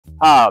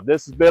Hi,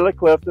 this is Billy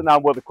Clifton.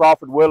 I'm with the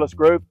Crawford Willis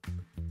Group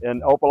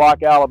in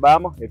Opelika,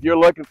 Alabama. If you're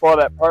looking for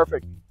that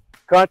perfect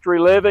country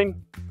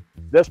living,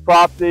 this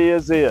property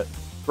is it.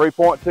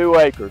 3.2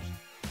 acres.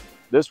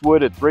 This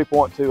wooded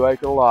 3.2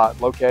 acre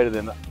lot located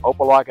in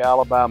Opelika,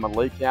 Alabama,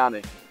 Lee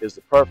County is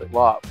the perfect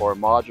lot for a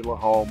modular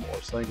home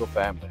or single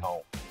family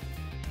home.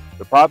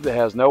 The property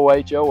has no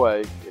HOA,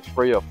 it's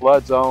free of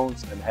flood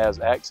zones and has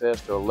access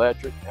to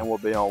electric and will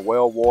be on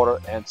well water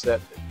and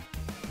septic.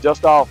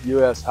 Just off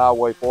US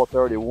Highway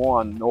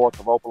 431 north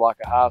of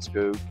Opelika High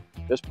School,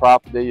 this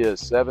property is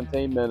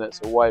 17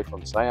 minutes away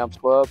from Sam's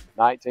Club,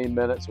 19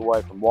 minutes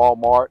away from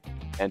Wal-mart,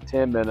 and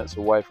 10 minutes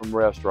away from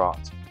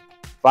restaurants.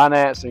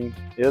 Financing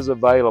is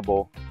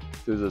available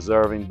to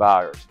deserving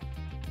buyers.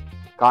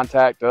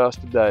 Contact us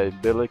today,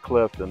 Billy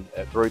Clifton,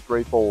 at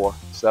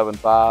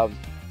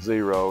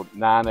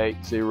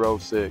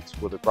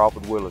 334-750-9806 with the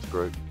Crawford Willis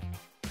Group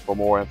for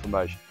more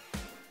information.